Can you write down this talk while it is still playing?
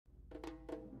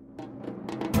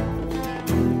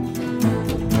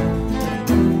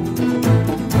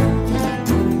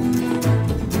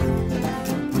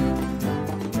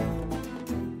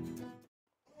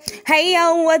Hey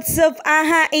yo, what's up?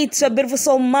 It's your beautiful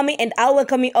soul mommy, and I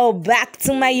welcome you all back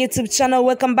to my YouTube channel.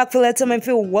 Welcome back to Let Me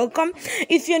Feel Welcome.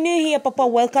 If you're new here, Papa,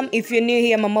 welcome. If you're new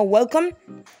here, Mama, welcome.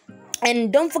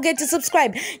 And don't forget to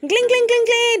subscribe. Gling, gling, gling,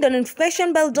 gling. The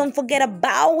notification bell, don't forget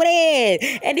about it.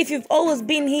 And if you've always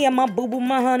been here, my boo-boo,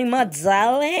 my honey, my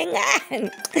darling,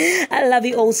 I love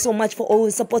you all so much for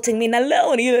always supporting me.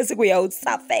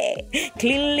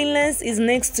 Cleanliness is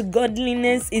next to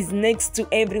godliness, is next to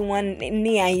everyone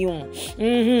near you.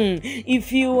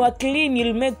 If you are clean,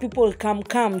 you'll make people come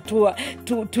to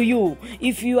you.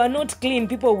 If you are not clean,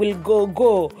 people will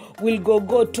go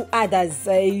to others.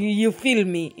 You feel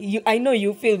me? I know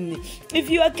you feel me. If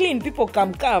you are clean, people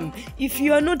come. If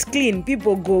you are not clean,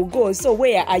 people go. So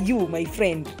where are you, my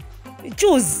friend?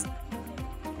 Choose.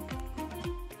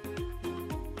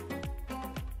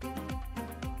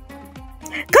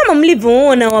 Kama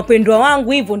mlivyoona wapendwa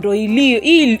wangu, hivyo ndo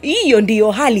hiyo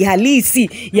ndio hali halisi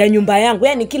ya nyumba yangu.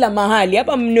 Yani kila mahali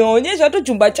hapa mnionyesha tu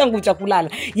chumba changu cha kulala.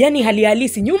 Yani hali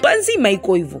halisi nyumba nzima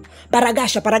iko hivyo.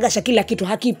 Paragasha kila kitu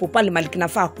hakipo pale mali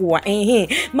kinafaa kuwa.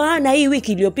 Maana hii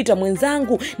wiki iliyopita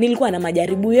mwenzangu nilikuwa na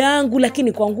majaribu yangu,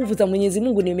 lakini kwa nguvu za Mwenyezi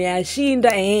Mungu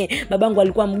nimeyashinda. Babangu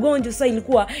alikuwa mgonjwa, sasa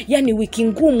ilikuwa yani wiki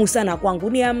ngumu sana kwangu.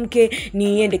 Niamke,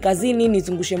 niende kazini,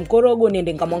 nizungushe mkorogo,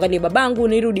 niende nikamwangalie babangu,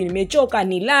 nirudi nimechoka,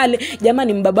 nilale.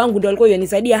 Jamani, babangu ndio alikuwa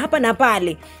yanisaidia hapa na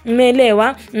pale.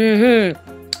 Umeelewa?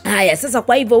 Haya, sasa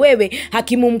kwa hivyo wewe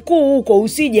hakimu mkuu huko,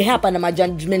 usije hapa na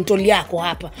majudgmental yako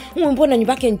hapa. Mbona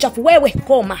nyumba yake nchafu? Wewe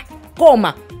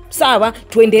koma. Sawa,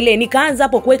 tuendelee. Nikaanza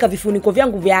hapo kuweka vifuniko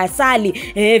vyangu vya asali,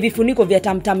 vifuniko vya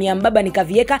tamtam ya mbaba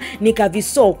nikaviweka,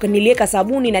 nikavisoak, niliweka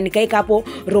sabuni na nikaweka hapo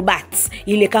Roberts,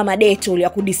 ile kama Dettol ya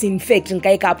kudisinfect,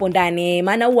 nikaweka hapo ndani.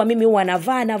 Maana huwa mimi huwa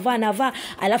navaa,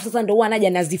 alafu sasa ndio huwa naja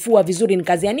nazifua vizuri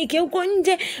nikazianike huko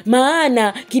nje.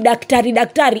 Maana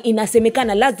daktari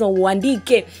inasemekana lazima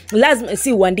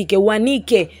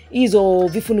uanike hizo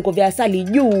vifuniko vya asali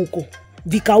juu huko,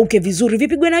 vikauke vizuri,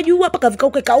 vipigwe na jua mpaka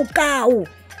vikauke kaukau.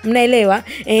 Mnaelewa?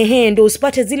 Ndio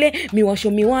usipate zile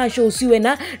miwasho, usiwe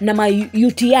na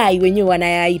UTI wenyewe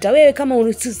wanayaita. Wewe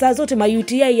kama saa zote ma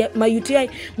UTI,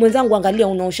 mwenzangu angalia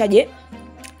unaoshaje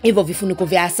hivyo vifuniko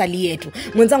vya asali yetu.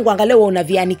 Mwenzangu angalia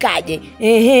unavianikaje.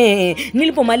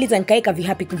 Nilipomaliza nikaeka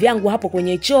vihapiki vyangu hapo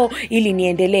kwenye choo ili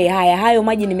niendelee. Hayo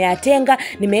maji nimeyatenga,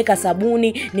 nimeweka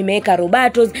sabuni, nimeweka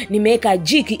Robertos, nimeweka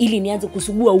jiki ili nianze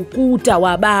kusugua ukuta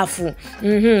wa bafu.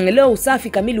 Leo usafi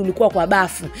kamili ulikuwa kwa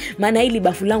bafu. Maana hili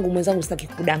bafu langu mwenzangu sitaki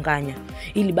kudanganya,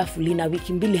 hili bafu lina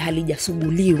wiki 2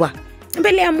 halijasuguliwa.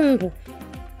 Mbele ya Mungu.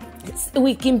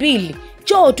 Wiki 2.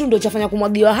 Choo tu ndo chafanya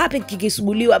kumwagiwa hapa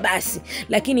kikisuguliwa basi.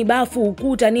 Lakini bafu,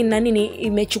 ukuta, nini na nini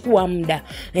imechukua muda.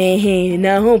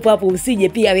 Na hope hapo usije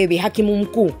pia wewe hakimu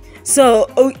mkuu. So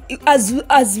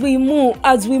as we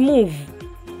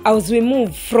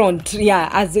move front,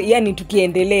 yani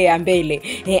tukiendelea mbele,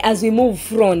 as we move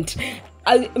front,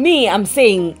 I'm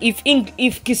saying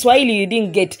if Kiswahili you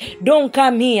didn't get, don't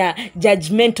come here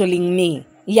judgmentaling me.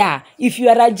 If you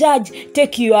are a judge,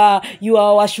 take your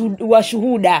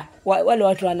washuhuda. Wale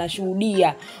watu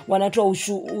wanashuhudia, wanatoa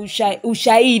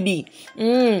ushahidi.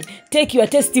 Take your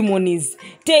testimonies.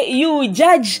 You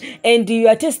judge and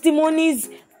your testimonies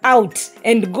out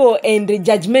and go and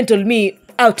judgmental me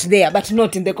out there, but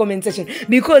not in the comment section,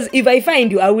 because if I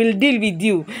find you, I will deal with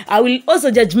you. I will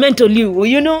also judgmental you,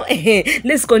 you know.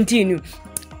 Let's continue.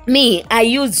 Me, I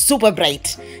use super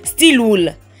bright steel wool,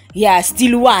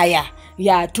 steel wire,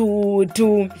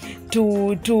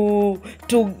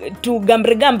 to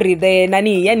gambre the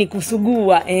nani, yani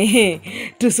kusugua,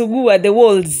 tusugua the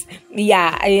walls,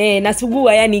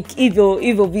 nasugua yani hivyo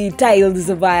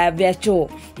tiles vya choo,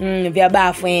 vya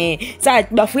bafu. Sasa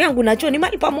bafu yangu na choo ni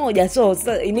mali pamoja, so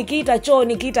nikiita choo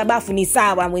nikiita bafu ni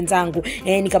sawa mwenzangu.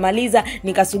 Nikamaliza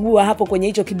nikasugua hapo kwenye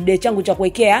hicho kidude changu cha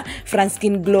kuwekea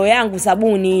Franskin Glow yangu,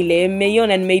 sabuni ile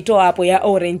mmeiona nimeitoa hapo ya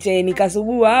orange,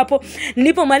 nikasugua hapo.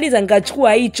 Nilipomaliza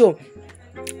nikachukua hicho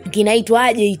kinaitwa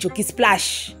aje hicho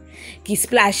kisplash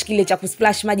kile cha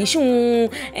kusplash maji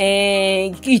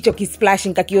hicho kisplash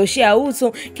nikakioshea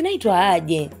uso. Kinaitwa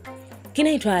aje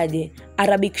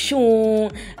Arabic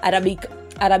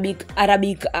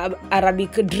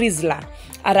drizzler,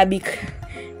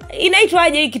 inaitwa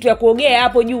aje hii kitu ya kuogea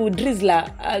hapo juu,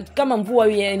 drizzler, kama mvua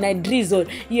ina drizzle,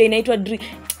 hiyo inaitwa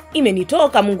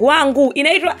imenitoka Mungu wangu,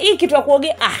 inaitwa hii kitu ya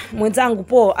kuogea. Mwenzangu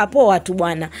poa tu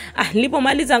bwana.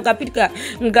 Nilipomaliza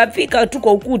ngapika tu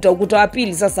kwa ukuta wa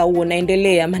pili. Sasa huo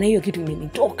naendelea, maana hiyo kitu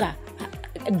imenitoka,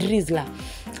 drizzler.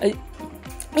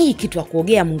 hii kitu ya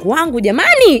kuogea Mungu wangu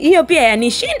jamani, hiyo pia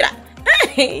yanishinda.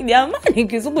 Jamani,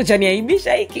 kizungu cha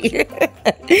niaibisha hiki.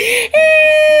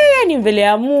 Yani mbele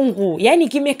ya Mungu, yani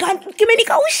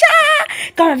kimenikausha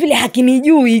kama vile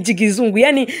hakinijui hichi kizungu.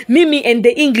 Yani mimi and the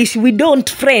English we don't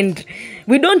friend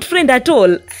at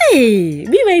all. Hey,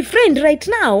 be my friend right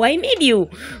now, I need you,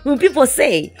 when people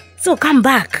say so. Come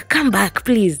back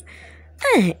please.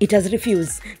 It has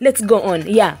refused. Let's go on.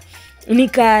 Yeah,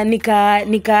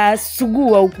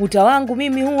 nikasugua ukuta wangu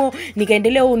mimi huo,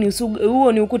 nikaendelea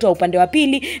huo ni ukuta upande wa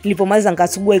pili. Nilipomaliza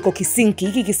nikasugua iko kisinki.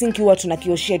 Hiki kisinki huwa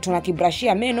tunakioshia,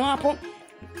 tunakibrashia meno hapo.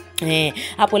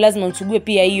 Hapo lazima usugue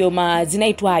pia hiyo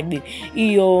zinaitwaje,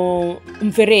 hiyo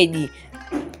mfereji.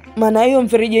 Maana hiyo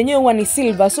mfereji yenyewe huwa ni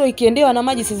silver, so ikiendewa na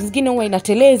maji saa zingine huwa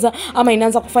inateleza ama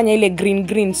inaanza kufanya ile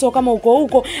green. So kama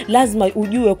huko lazima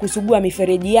ujue kusugua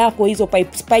mifereji yako, hizo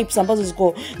pipes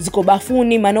ambazo ziko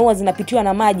bafuni, maana huwa zinapitiwa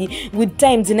na maji. With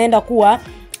time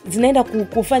zinaenda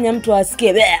kufanya mtu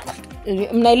asikie,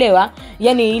 mnaelewa,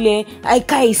 yani ile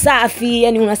haikai safi,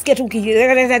 yani unasikia tu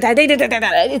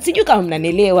sijui kama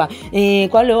mnanielewa.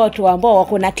 Kwa wale watu ambao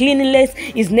wako na cleanliness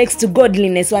is next to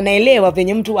godliness, wanaelewa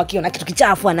venye mtu akiona kitu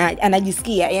kichafu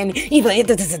anajisikia yani hivyo.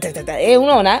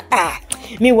 Unaona,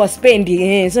 mimi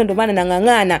waspendi, so ndio maana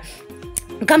nangangana.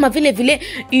 Kama vile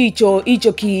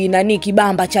hicho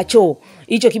kibamba cha choo,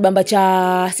 hicho kibamba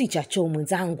cha si cha choo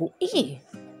mwenzangu,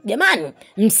 jamani,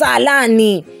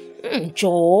 msalani.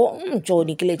 Choo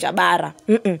ni kile cha bara.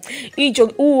 Hicho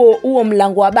huo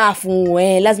mlango wa bafu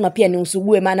lazima pia ni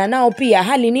usugue, maana nao pia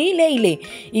hali ni ile.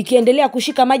 Ikiendelea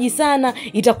kushika maji sana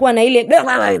itakuwa na ile,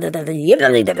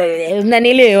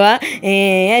 unanielewa?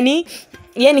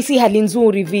 Yani si hali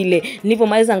nzuri vile.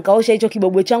 Nilipomaliza nikaosha hicho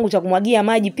kibobwe changu cha kumwagia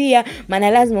maji pia,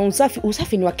 maana lazima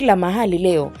usafi ni wa kila mahali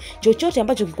leo. Chochote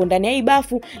ambacho kiko ndani ya hii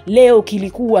bafu leo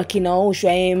kilikuwa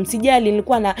kinaoshwa. Msijali,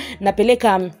 nilikuwa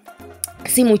napeleka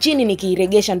simu chini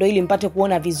nikiiregesha ndo ili mpate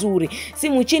kuona vizuri.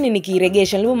 Simu chini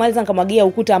nikiiregesha, nilipomaliza nikamwagia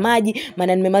ukuta maji,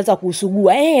 maana nimemaliza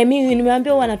kusugua. Mimi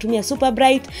nimeambiwa huwa natumia super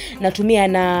bright, natumia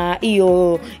na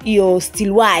hiyo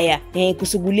steel wire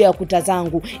kusugulia ukuta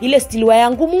zangu. Ile steel wire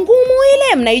ngumu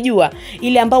ile mnaijua,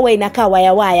 ile ambayo inakaa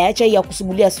waya, acha hii ya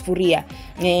kusugulia sufuria.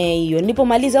 Hiyo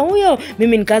nilipomaliza huyo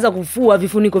mimi nikaanza kufua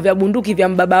vifuniko vya bunduki vya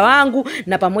mbaba wangu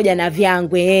na pamoja na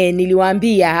vyangu.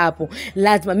 Niliwaambia hapo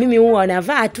lazima mimi huwa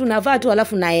navaa tu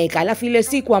alafu naeka, alafu ile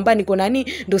siku ambayo niko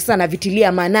ndo sana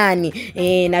vitilia manani,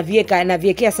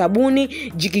 naviekea sabuni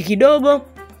jiki kidogo,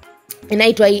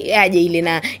 inaitwa aje ile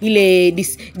na ile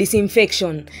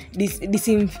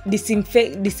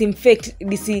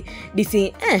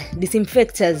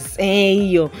disinfectors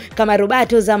hiyo kama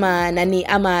Robertos ama nani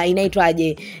ama inaitwa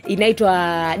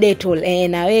Dettol.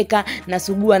 Naweka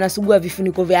nasugua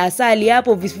vifuniko vya asali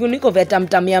hapo, vifuniko vya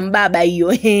tamtam ya mbaba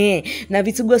hiyo na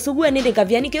visugua nende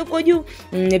kavianike huko juu,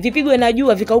 vipigwe na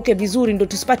jua vikauke vizuri, ndo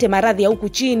tusipate maradhi ya huku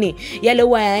chini. Yale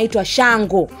huwa yanaitwa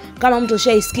shango. Kama mtu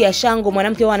ushaisikia shango,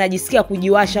 mwanamke huwa anajisikia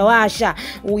kujiwasha,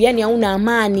 yani hauna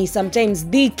amani, sometimes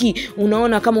dhiki,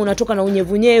 unaona kama unatoka na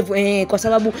unyevunyevu, kwa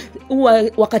sababu huwa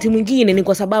wakati mwingine ni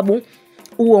kwa sababu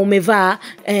huwa umevaa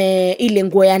ile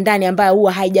nguo ya ndani ambayo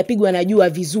huwa haijapigwa na jua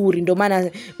vizuri, ndio maana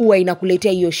huwa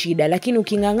inakuletea hiyo shida. Lakini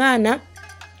ukingangana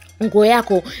nguo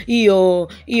yako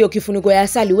hiyo kifuniko ya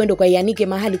asali uende kwa ianike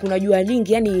mahali kuna jua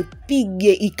lingi, yani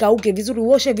pige ikauke vizuri,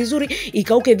 uoshe vizuri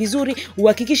ikauke vizuri,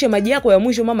 uhakikishe maji yako ya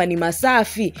mwisho mama ni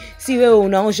masafi. Si wewe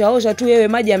unaosha tu wewe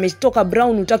maji yametoka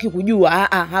brown utaki kujua.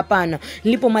 Hapana.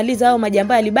 Nilipomaliza hao maji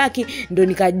ambayo yalibaki ndo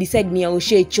nika decide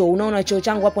niaoshe choo. Unaona choo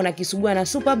changu hapo nakisugua na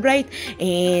super bright,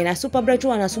 na super bright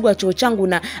huwa nasugua choo changu,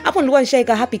 na hapo nilikuwa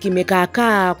nishaika happy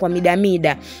kimekaa kwa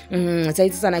mida.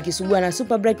 Sasa nakisugua na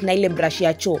super bright na ile brush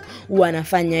ya choo huwa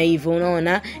anafanya hivyo.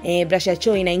 Unaona brush ya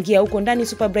choo inaingia huko ndani,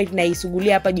 super bright na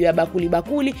isugulia hapa juu ya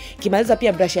bakuli. Kimaliza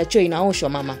pia brush ya choo inaoshwa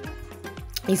mama,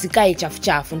 isikae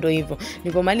chafu. Ndio hivyo.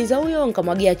 Nilipomaliza huyo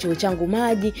nikamwagia choo changu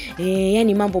maji,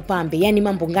 yani mambo pambe, yani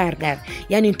mambo ngargar,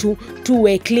 yani to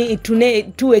a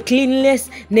cleanliness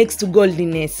next to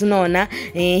godliness. Unaona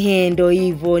ndio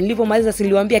hivyo. Nilipomaliza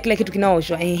siliwaambia kila kitu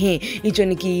kinaoshwa. Hicho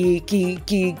ni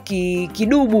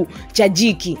kidubu cha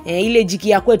jiki, ile jiki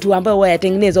ya kwetu ambayo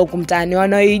wayatengeneza huko mtaani,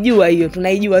 wanaijua hiyo,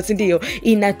 tunaijua si ndio?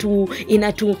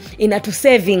 Inatu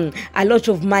saving a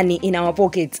lot of money in our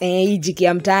pockets. Hii jiki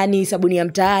ya mtaani, sabuni ya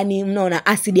mtaani, mnaona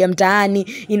asidi ya mtaani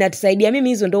inatusaidia. Mimi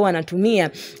hizo ndo wanatumia.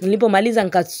 Nilipomaliza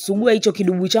nikasugua hicho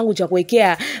kidubu changu cha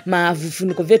kuwekea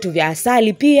vifuniko vyetu vya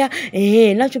asali pia,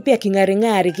 nacho pia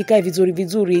king'aring'ari kikae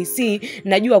vizuri. Si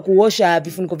najua kuosha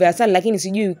vifuniko vya asali lakini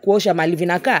sijui kuosha mali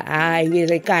vinakaa.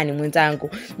 Haiwezekani mwenzangu.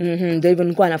 Ndio hivyo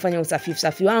nilikuwa nafanya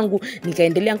usafi wangu,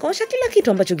 nikaendelea nikaosha kila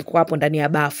kitu ambacho kiko hapo ndani ya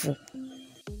bafu.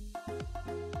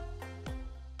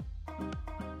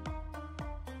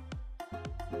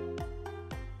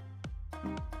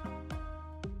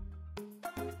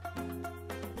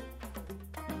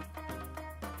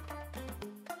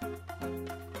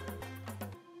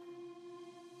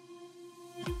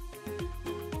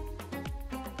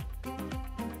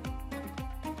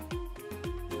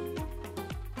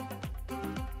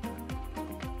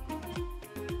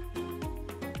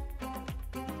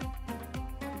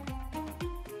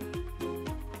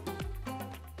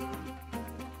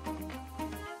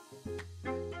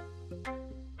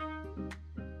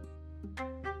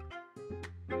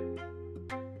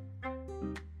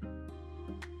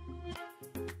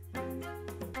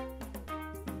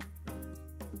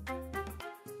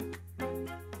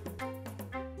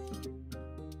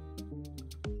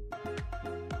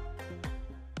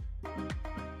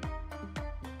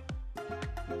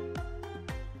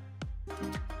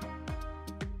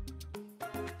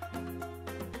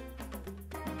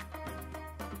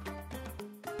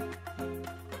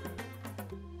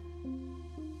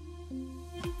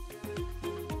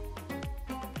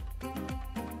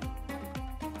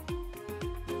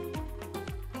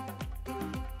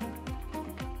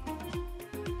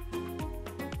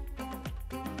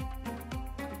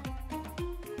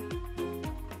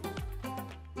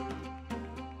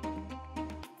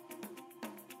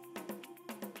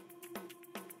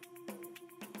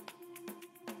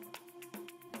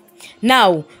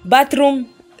 Now bathroom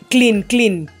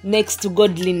clean next to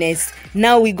godliness.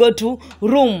 Now we go to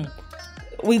room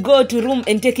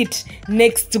and take it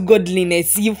next to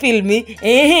godliness. You feel me?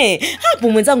 Hapo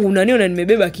mwenzangu unaniona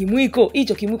nimebeba kimwiko.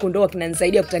 Hicho kimwiko ndio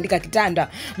kinanisaidia kutandika kitanda.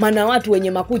 Maana watu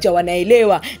wenye makucha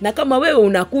wanaelewa. Na kama wewe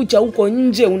unakucha huko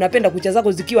nje, unapenda kucha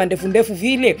zako zikiwa ndefu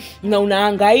vile na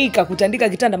unahangaika kutandika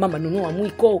kitanda, mama, nunua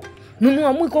mwiko.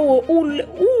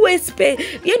 Uwe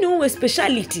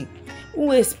speciality.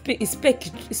 Uwe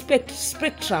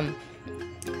spectrum.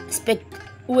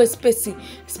 Uwe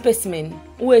specimen.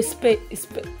 Uwe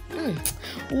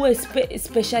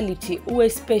speciality. Uwe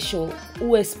special.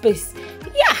 Uwe space.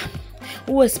 Yeah.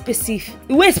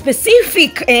 Uwe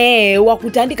specific wa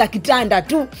kutandika kitanda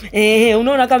tu.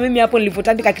 Unaona kama mimi hapo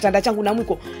nilipotandika kitanda changu na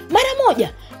mwiko mara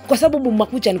moja, kwa sababu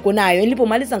makucha niko nayo.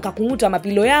 Nilipomaliza nikakunguta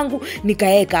mapilo yangu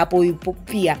nikaeka hapo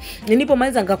pia.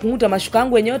 Nilipomaliza nikakunguta mashuka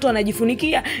yangu yenye watu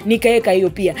wanajifunikia nikaeka hiyo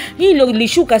pia. Hilo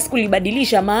lishuka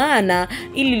sikulibadilisha, maana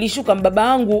ili lishuka mbaba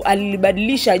wangu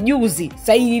alilibadilisha juzi.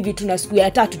 Sasa hivi tuna siku ya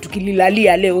 3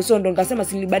 tukililalia leo, so ndo nikasema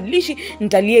silibadilishi,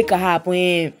 nitalieka hapo.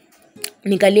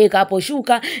 Nikalieka hapo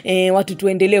shuka, watu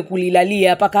tuendelee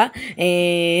kulilalia paka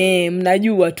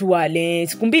mnajua tu wale.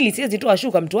 Siku 2 siwezi toa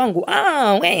shuka mtu wangu.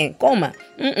 Koma.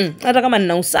 Hata kama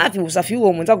nina usafi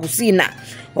huo mwenzangu sina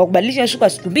wa kubadilisha shuka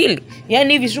siku 2.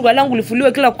 Yaani hivi shuka langu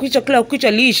lifuliwe kila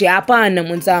kukicha liishe? Hapana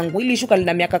mwenzangu. Ili shuka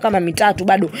lina miaka kama 3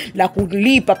 bado la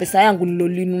kulipa pesa yangu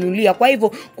nilolinunulia. Kwa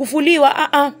hivyo kufuliwa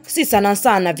si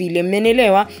sana vile,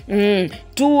 mmenielewa?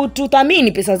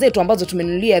 Tuthamini pesa zetu ambazo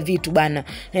tumenunulia vitu bana.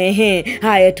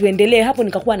 Haya tuendelee. Hapo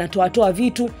nikakuwa natoa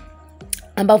vitu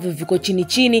ambavyo viko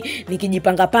chini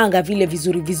nikijipanga vile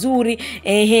vizuri.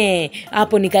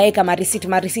 Hapo nikaeka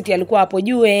marisiti yalikuwa hapo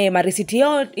juu. Marisiti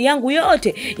yangu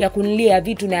yote ya kununulia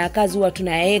vitu na ya kazi huwa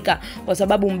tunaeka, kwa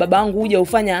sababu mbaba wangu huja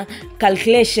ufanya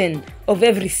calculation of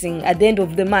everything at the end of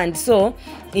the month. So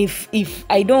if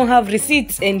I don't have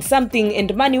receipts and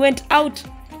money went out,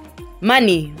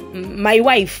 my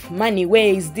wife, where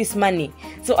is this money?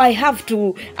 So I have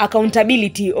to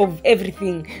accountability of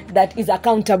everything that is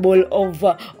accountable of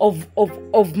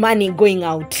money going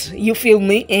out. You feel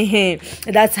me?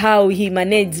 That's how he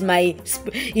managed my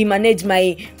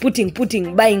putting,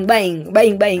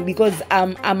 buying, because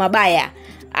I'm a buyer.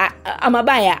 I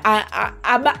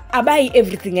buy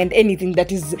everything and anything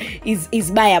that is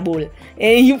buyable.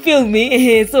 You feel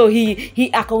me? So he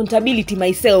accountability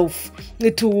myself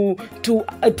to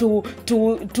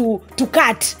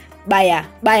cut buyer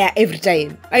every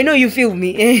time. I know you feel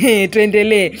me.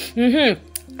 Tuendelee.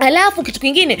 Alafu kitu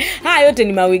kingine, haya yote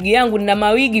ni mawigi yangu. Nina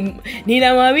mawigi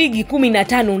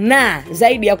 15 na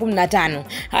zaidi ya 15.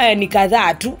 Haya ni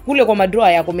kadhaa tu kule kwa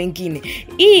madrawer yako mengine.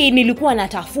 Hii nilikuwa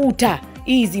natafuta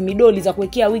hizi midoli za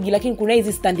kuwekea wigi, lakini kuna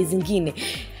hizi standi zingine.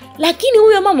 Lakini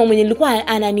huyo mama mwenye nilikuwa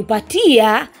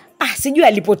ananipatia sijui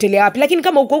alipotelea wapi. Lakini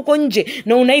kama uko nje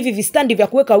na una hivi vistandi vya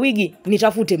kuweka wigi,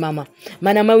 nitafute mama.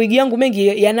 Maana mawigi yangu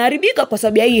mengi yanaharibika kwa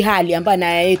sababu ya hii hali ambayo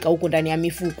nayaeka huko ndani ya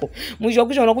mifuko. Mwisho wa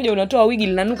kisha unakuja unatoa wigi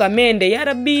linanuka mende. Ya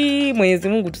Rabbi, Mwenyezi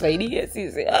Mungu tusaidie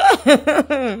sisi.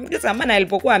 Sasa maana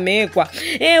alipokuwa amewekwa,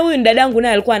 huyu dadangu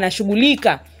naye alikuwa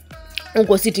anashughulika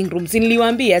uko sitting room.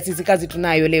 Niliwaambia sisi kazi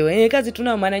tunayo leo. Kazi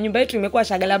tunayo, maana nyumba yetu imekuwa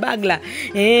shagala bagla.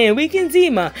 Wiki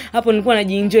nzima hapo nilikuwa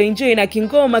najienjoy na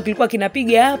kingoma kilikuwa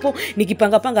kinapiga hapo,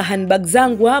 nikipanga handbag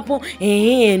zangu hapo.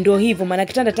 Ndio hivyo, maana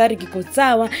kitanda tayari kiko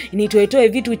sawa. Nitoe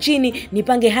vitu chini,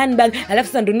 nipange handbag, alafu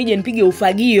sasa ndo nije nipige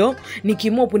ufagio,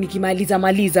 nikimopo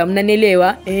nikimaliza.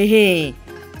 Mnanielewa?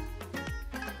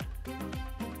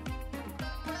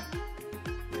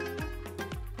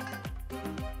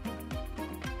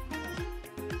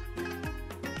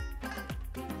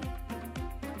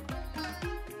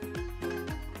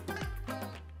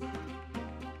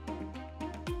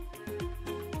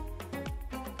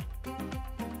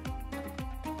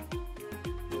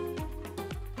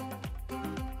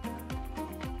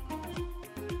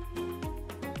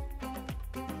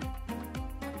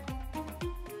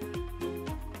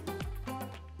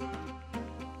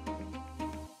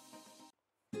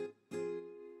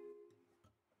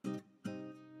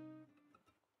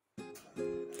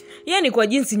 Yaani kwa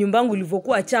jinsi nyumba yangu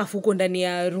ilivyokuwa chafu huko ndani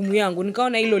ya room yangu,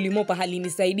 nikaona hilo limopa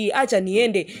halinisaidii. Acha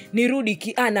niende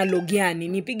nirudi analog, yani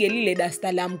nipige lile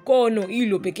dasta la mkono.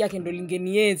 Hilo peke yake ndo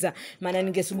lingeniweza, maana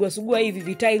ningesugua hivi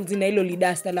vitiles na hilo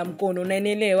lidasta la mkono,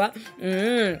 unaelewa?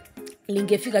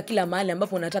 Lingefika kila mahali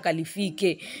ambapo nataka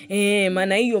lifike.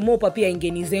 Maana hiyo mopa pia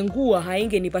ingenizengua,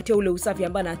 haingenipatia ule usafi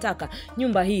ambao nataka.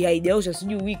 Nyumba hii haijaosha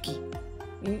sijui wiki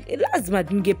lazima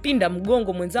ningepinda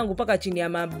mgongo mwenzangu paka chini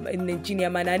ya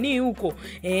manani huko.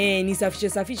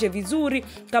 Nisafishe vizuri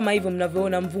kama hivyo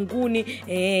mnavyoona mvunguni.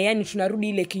 Yani tunarudi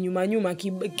ile kinyuma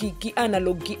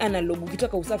analog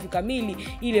ukitaka usafi kamili.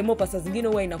 Ile mopa saa zingine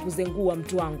huwa inakuzengua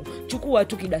mtu wangu. Chukua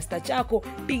tu kidasta chako,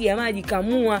 piga maji,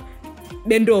 kamua,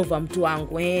 bendova mtu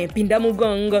wangu. Pinda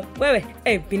mgongo wewe,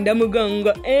 pinda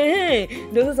mgongo.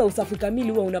 Ndio sasa usafi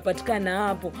kamili huwa unapatikana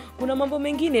hapo. Kuna mambo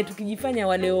mengine tukijifanya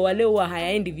waleo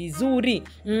hayaendi vizuri.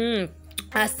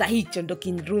 Asa hicho ndo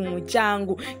kirumu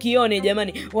changu. Kione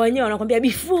jamani, wenyewe wanakuambia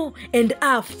before and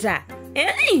after.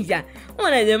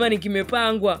 Ona jamani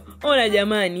kimepangwa. Ona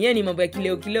jamani, yani mambo ya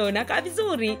kileo na kaa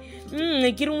vizuri.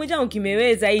 Kirumu changu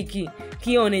kimeweza hiki.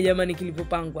 Kione jamani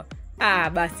kilipopangwa.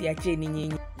 Basi acheni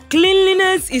nyinyi.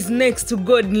 Cleanliness is next to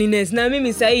godliness. Na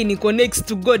mimi sahi niko next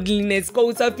to godliness kwa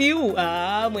usafi huu.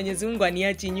 Mwenyezi Mungu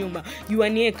aniachi nyuma.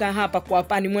 Yuanieka hapa kwa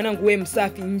hapa. Ni mwanangu we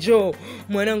msafi njoo.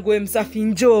 Mwanangu we msafi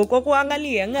njoo. Kwa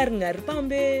kuangalia ngar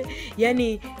pambe.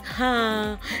 Yani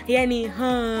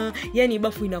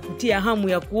bafu inakutia hamu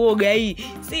ya kuoga hii.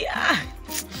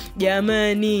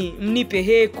 Jamani, mnipe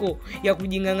heko ya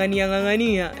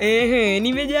kujingangania.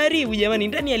 Nimejaribu jamani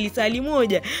ndani ya lisali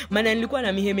moja. Maana nilikuwa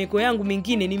na mihemeko yangu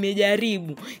mingine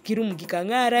nimejaribu. Kirumu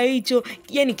kikangara hicho.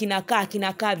 Yani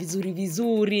kinakaa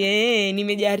vizuri.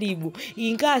 Nimejaribu.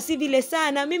 Ingaa si vile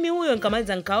sana. Mimi huyo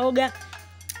nikamaliza nikaoga.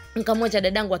 Nikamwacha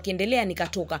dadangu akiendelea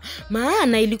nikatoka.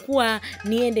 Maana ilikuwa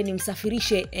niende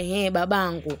nimsafirishe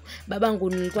babangu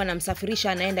nilikuwa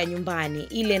namsafirisha anaenda nyumbani.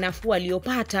 Ile nafuu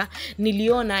aliyopata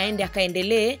niliona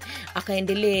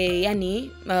akaendelee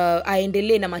yani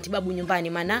aendelee na matibabu nyumbani.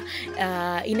 Maana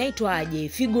inaitwa aje,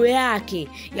 figo yake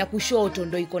ya kushoto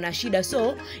ndo iko na shida,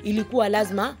 so ilikuwa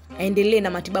lazima aendelee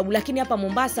na matibabu. Lakini hapa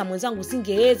Mombasa mwenzangu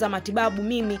singeweza matibabu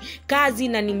mimi kazi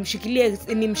na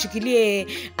nimshikilie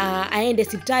aende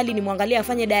hospitali nimwangalie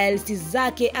afanye dialysis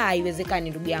zake. Haiwezekani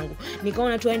ndugu yangu.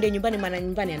 Nikaona tu aende nyumbani, maana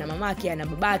nyumbani ana mamake, ana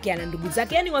babake, ana ndugu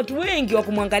zake, yani watu wengi wa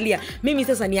kumwangalia. Mimi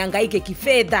sasa nihangaike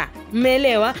kifedha.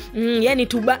 Umeelewa?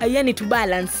 Yani to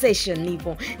balance session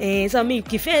nipo. Sasa mimi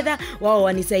kifedha wao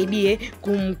wanisaidie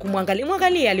kumwangalia.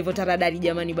 Mwangalie alivyotaradari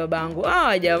jamani babangu.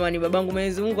 Jamani babangu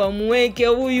Mwenyezi Mungu amweke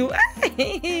huyu.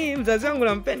 Mzazi wangu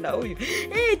nampenda huyu.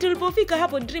 Tulipofika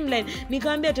hapo Dreamline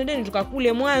nikamwambia twendeni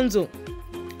tukakule mwanzo.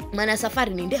 Maana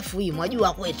safari ni ndefu hii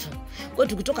mwajua kwetu. Kwa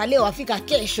tukitoka leo afika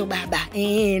kesho baba.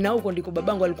 Na huko ndiko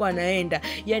babangu alikuwa anaenda.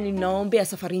 Yani naombea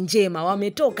safari njema.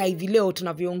 Wametoka hivi leo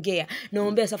tunavyoongea.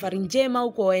 Naombea safari njema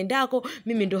huko waendako.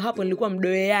 Mimi ndo hapo nilikuwa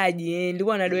mdoeaji.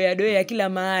 Nilikuwa na doea kila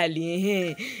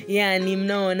mahali. Yani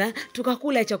mnaona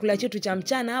tukakula chakula chetu cha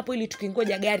mchana hapo ili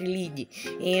tukingoja gari lije.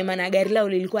 Maana gari lao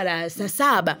lilikuwa la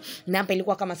saa 7 na hapa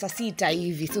ilikuwa kama saa 6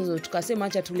 hivi. So tukasema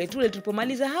acha tule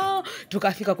tulipomaliza hao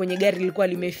tukafika kwenye gari lilikuwa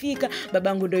limefika.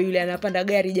 Babangu ndo yule anapanda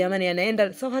gari jamani,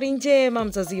 anaenda safari njema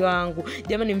mzazi wangu.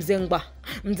 Jamani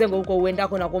mzengo huko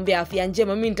uendako na kuombea afya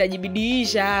njema. Mimi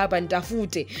nitajibidiisha hapa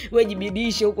nitafute. Wewe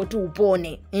jibidiishe huko tu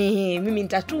upone. Mimi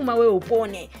nitatuma wewe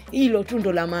upone. Hilo tu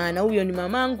ndo la maana. Huyo ni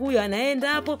mamangu, huyo anaenda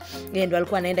hapo. Yeye ndo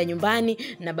alikuwa anaenda nyumbani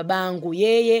na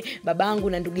babangu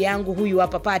na ndugu yangu huyu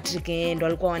hapa Patrick ndo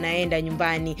alikuwa wanaenda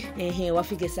nyumbani.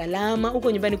 Wafike salama.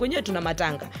 Huko nyumbani kwenyewe tuna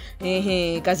matanga.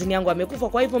 Kazini yangu amekufa,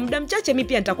 kwa hivyo muda mchache mimi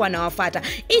pia nitakuwa nawafuata.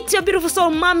 It's your beautiful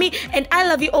soul mommy and I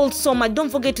love you all so much.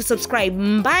 Don't forget to subscribe.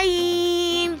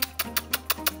 Bye.